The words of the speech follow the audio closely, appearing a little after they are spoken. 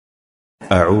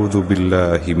أعوذ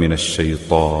بالله من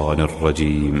الشيطان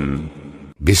الرجيم.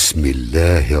 بسم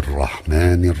الله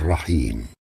الرحمن الرحيم.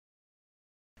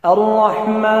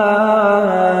 الرحمن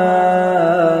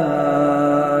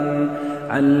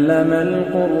علم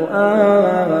القرآن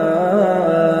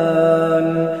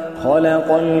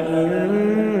خلق الإنسان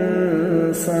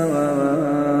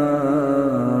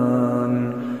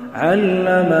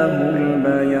علمه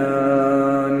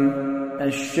البيان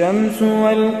الشمس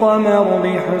والقمر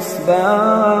بحسبان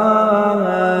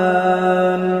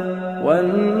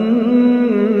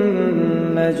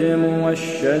والنجم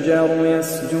والشجر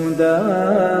يسجدان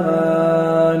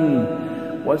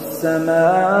والسماء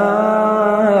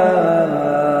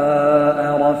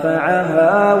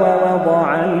رفعها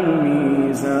ووضع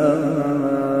الميزان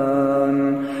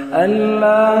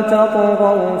ألا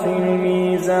تطغوا في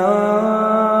الميزان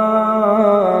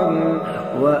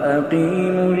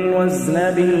وأقيموا الوزن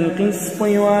بالقسط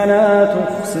ولا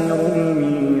تخسروا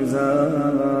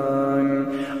الميزان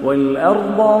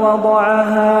والأرض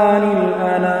وضعها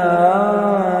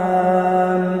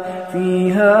للأنام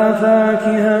فيها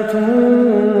فاكهة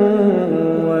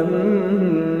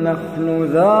والنخل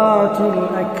ذات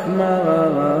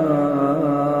الأكمام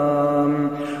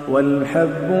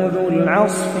والحب ذو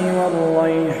العصف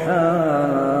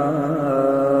والريحان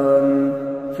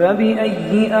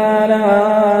فبأي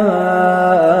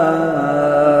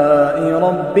آلاء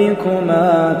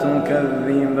ربكما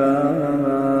تكذبان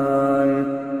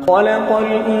خلق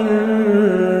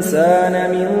الإنسان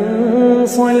من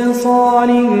صلصال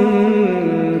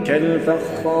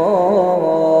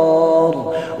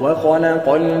كالفخار وخلق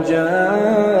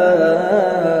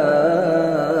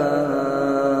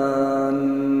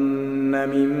الجان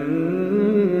من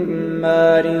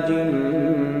مارج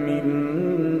من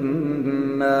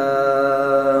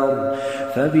نار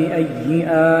فبأي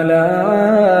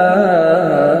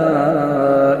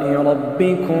آلاء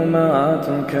ربكما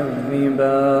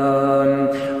تكذبان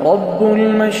رب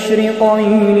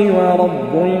المشرقين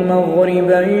ورب المغربين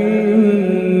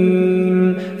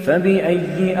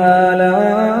فبأي آلاء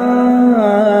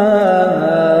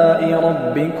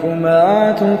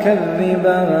ربكما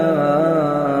تكذبان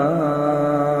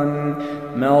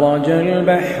مرج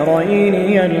البحرين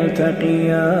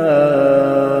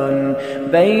يلتقيان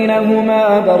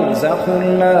بينهما برزخ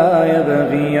لا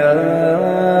يبغيان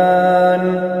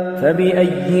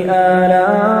فبأي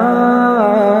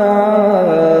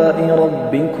آلاء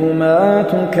ربكما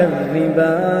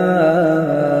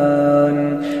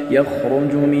تكذبان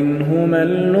يخرج منهما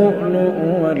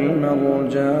اللؤلؤ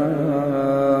والمرجان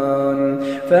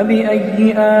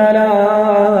فبأي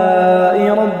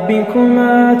آلاء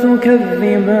ربكما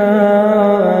تكذبان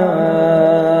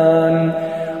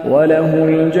وله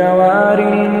الجوار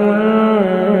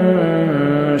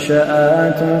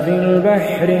المنشآت في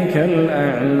البحر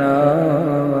كالأعلام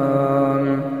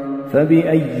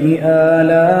فبأي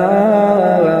آلاء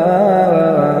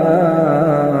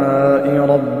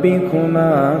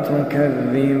ربكما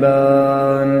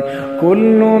تكذبان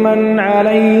كل من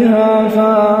عليها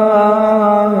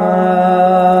فان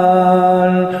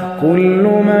كل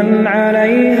من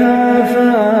عليها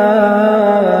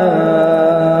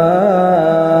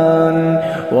فان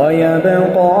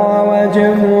ويبقى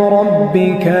وجه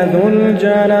ربك ذو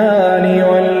الجلال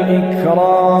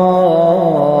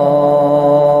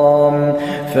والإكرام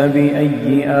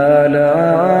فبأي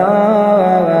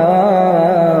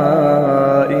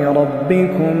آلاء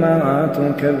ربكما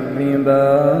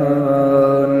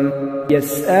تكذبان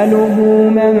يسأله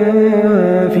من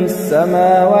في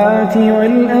السماوات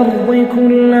والأرض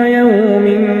كل يوم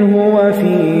هو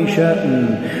في شأن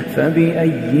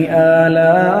فبأي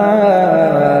آلاء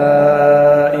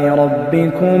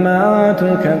ربكما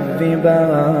تكذبان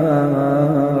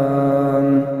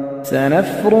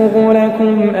سنفرغ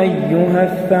لكم أيها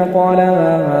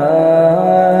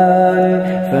الثقلان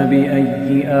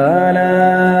فبأي آلاء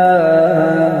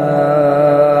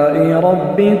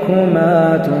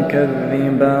ربكما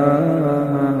تكذبان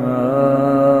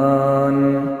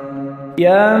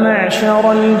يا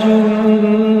معشر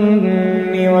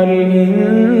الجن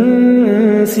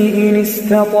والإنس إن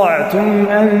استطعتم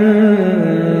أن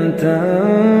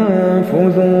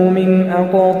تنفذوا من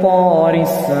أقطار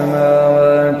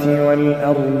السماوات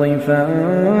والأرض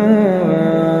فانفذوا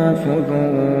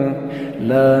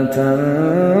لا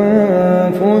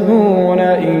تنفذون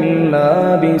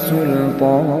إلا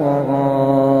بسلطان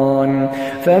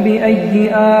فبأي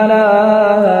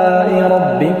آلاء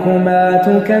ربكما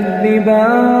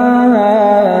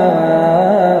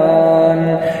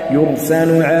تكذبان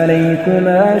يرسل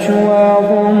عليكما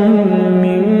شواظ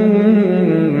من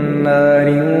نار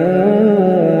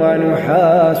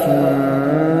ونحاس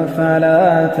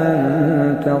فلا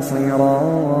تنتصران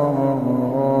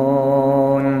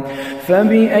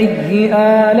فبأي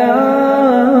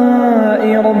آلاء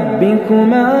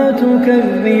ربكما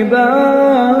تكذبان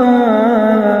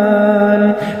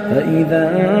فإذا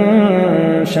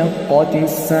انشقت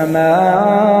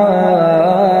السماء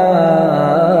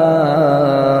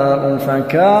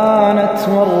فكانت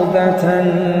وردة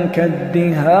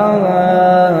كالدهان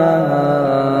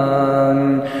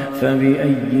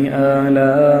فبأي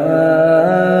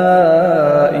آلاء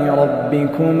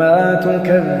ربكما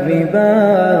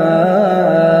تكذبان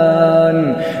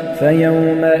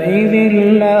فيومئذ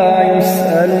لا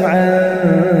يسأل عن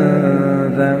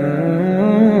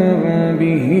ذنبه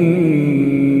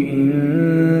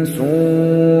إنس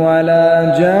ولا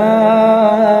جان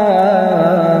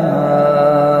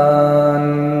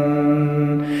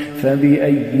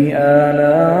فبأي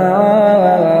آلاء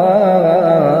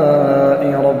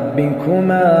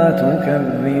ربكما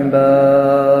تكذبان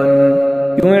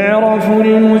يعرف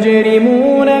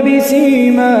المجرمون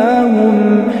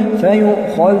بسيماهم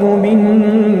فيؤخذ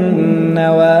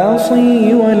بالنواصي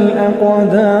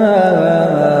والأقدام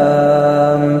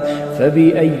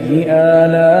فبأي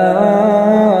آلاء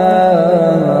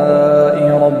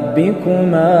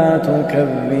ربكما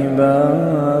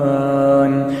تكذبان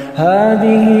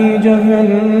هذه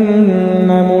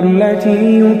جهنم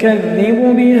التي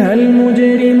يكذب بها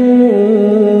المجرمون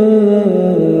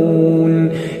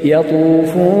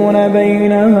يطوفون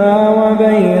بينها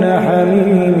وبين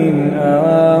حميم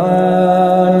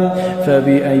آن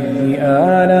فبأي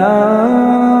آلاء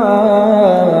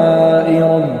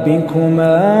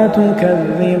ربكما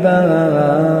تكذبان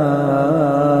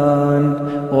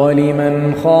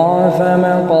ولمن خاف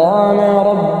مقام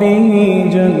ربه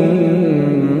جنتان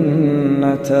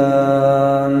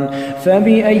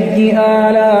فبأي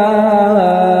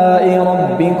آلاء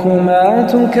ربكما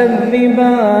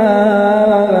تكذبان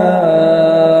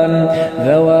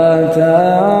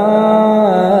ذواتا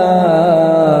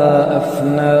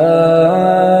أفنان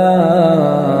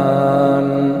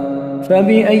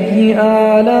فبأي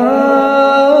آلاء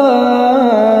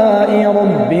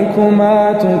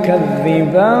ربكما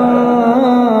تكذبان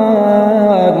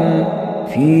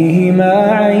فيهما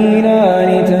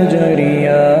عينان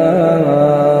تجريان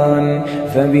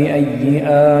فبأي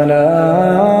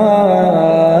آلاء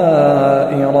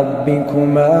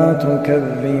ربكما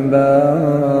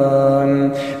تكذبان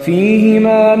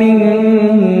فيهما من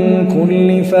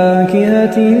كل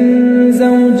فاكهة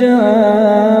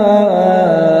زوجان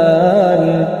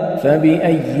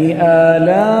فبأي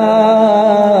آلاء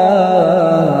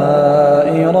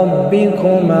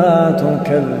ربكما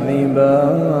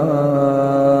تكذبان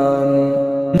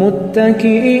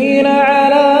متكئين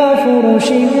على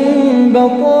فرش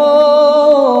بطائنها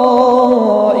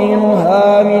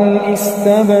من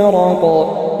استبرق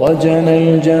وجنى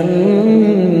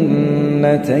الجنتين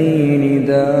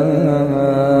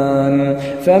دان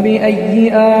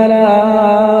فبأي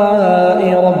آلاء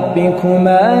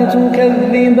ربكما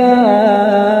تكذبان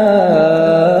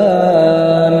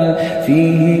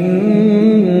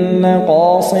فيهن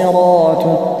قاصرات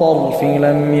الطرف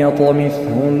لم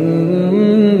يطمثهن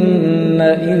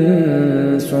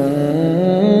إنس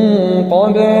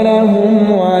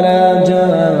قبلهم ولا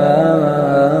جان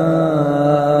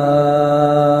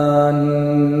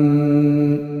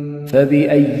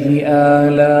فبأي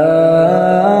آلاء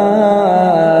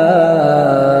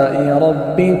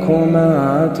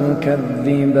ربكما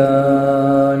تكذبان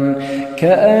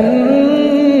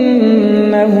كأنهن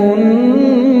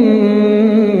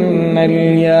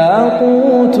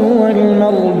الياقوت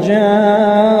والمرجان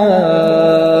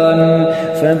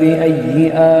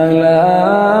فبأي آلاء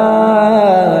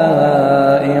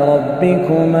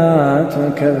ربكما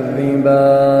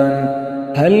تكذبان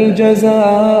هل جزاء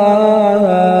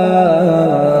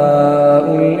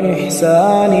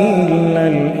الإحسان إلا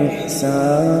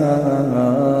الإحسان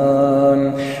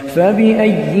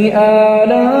فبأي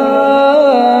آلاء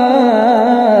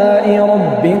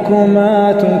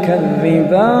ربكما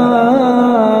تكذبان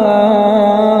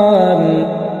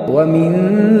ومن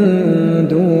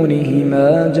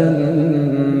دونهما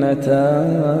جنتان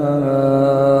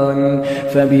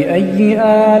فبأي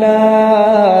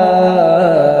آلاء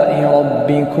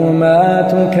ربكما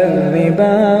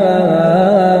تكذبان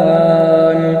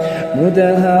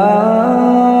مدهامتان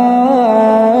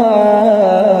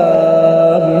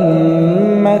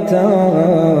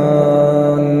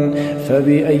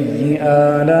فبأي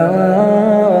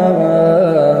آلاء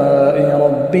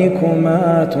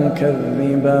ربكما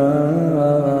تكذبان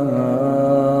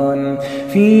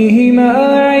فيهما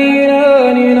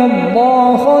عينان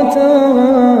نضاختان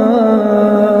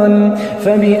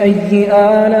فبأي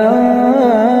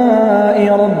آلاء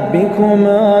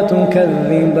ربكما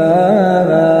تكذبان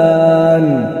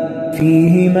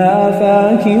فيهما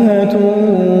فاكهة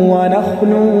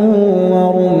ونخل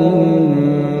ورمان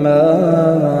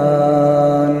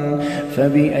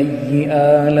فبأي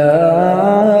آلاء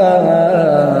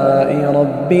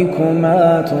ربكما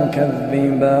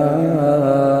تكذبان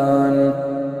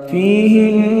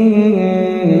فيهن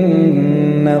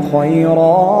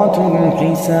خيرات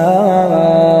حسان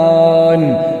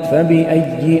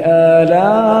فبأي آلاء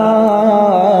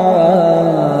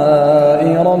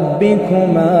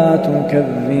ربكما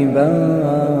تكذبان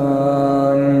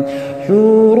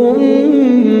حور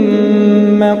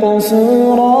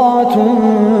مقصورات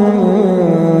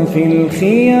في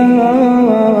الخيام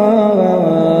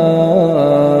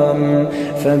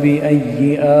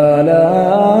فبأي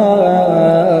آلاء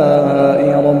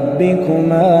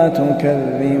ربكما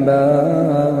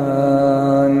تكذبان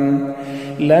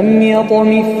لم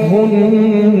يطمثهن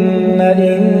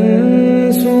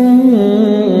إنس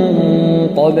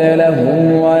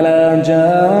قبلهم ولا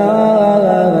جان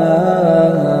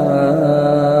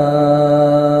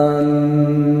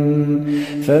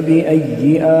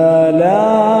فبأي آلاء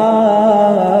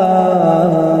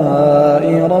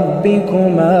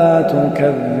ربكما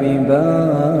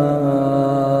تكذبان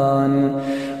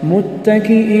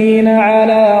متكئين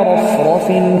على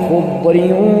رفرف خضر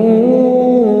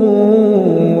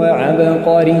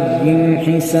وعبقري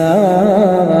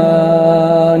حسان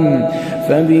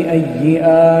فبأي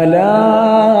آلاء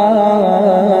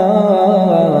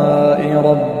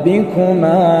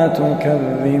ربكما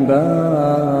تكذبان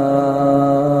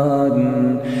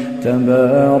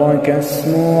تبارك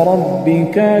اسم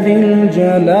ربك ذي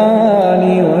الجلال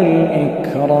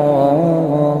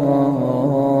والإكرام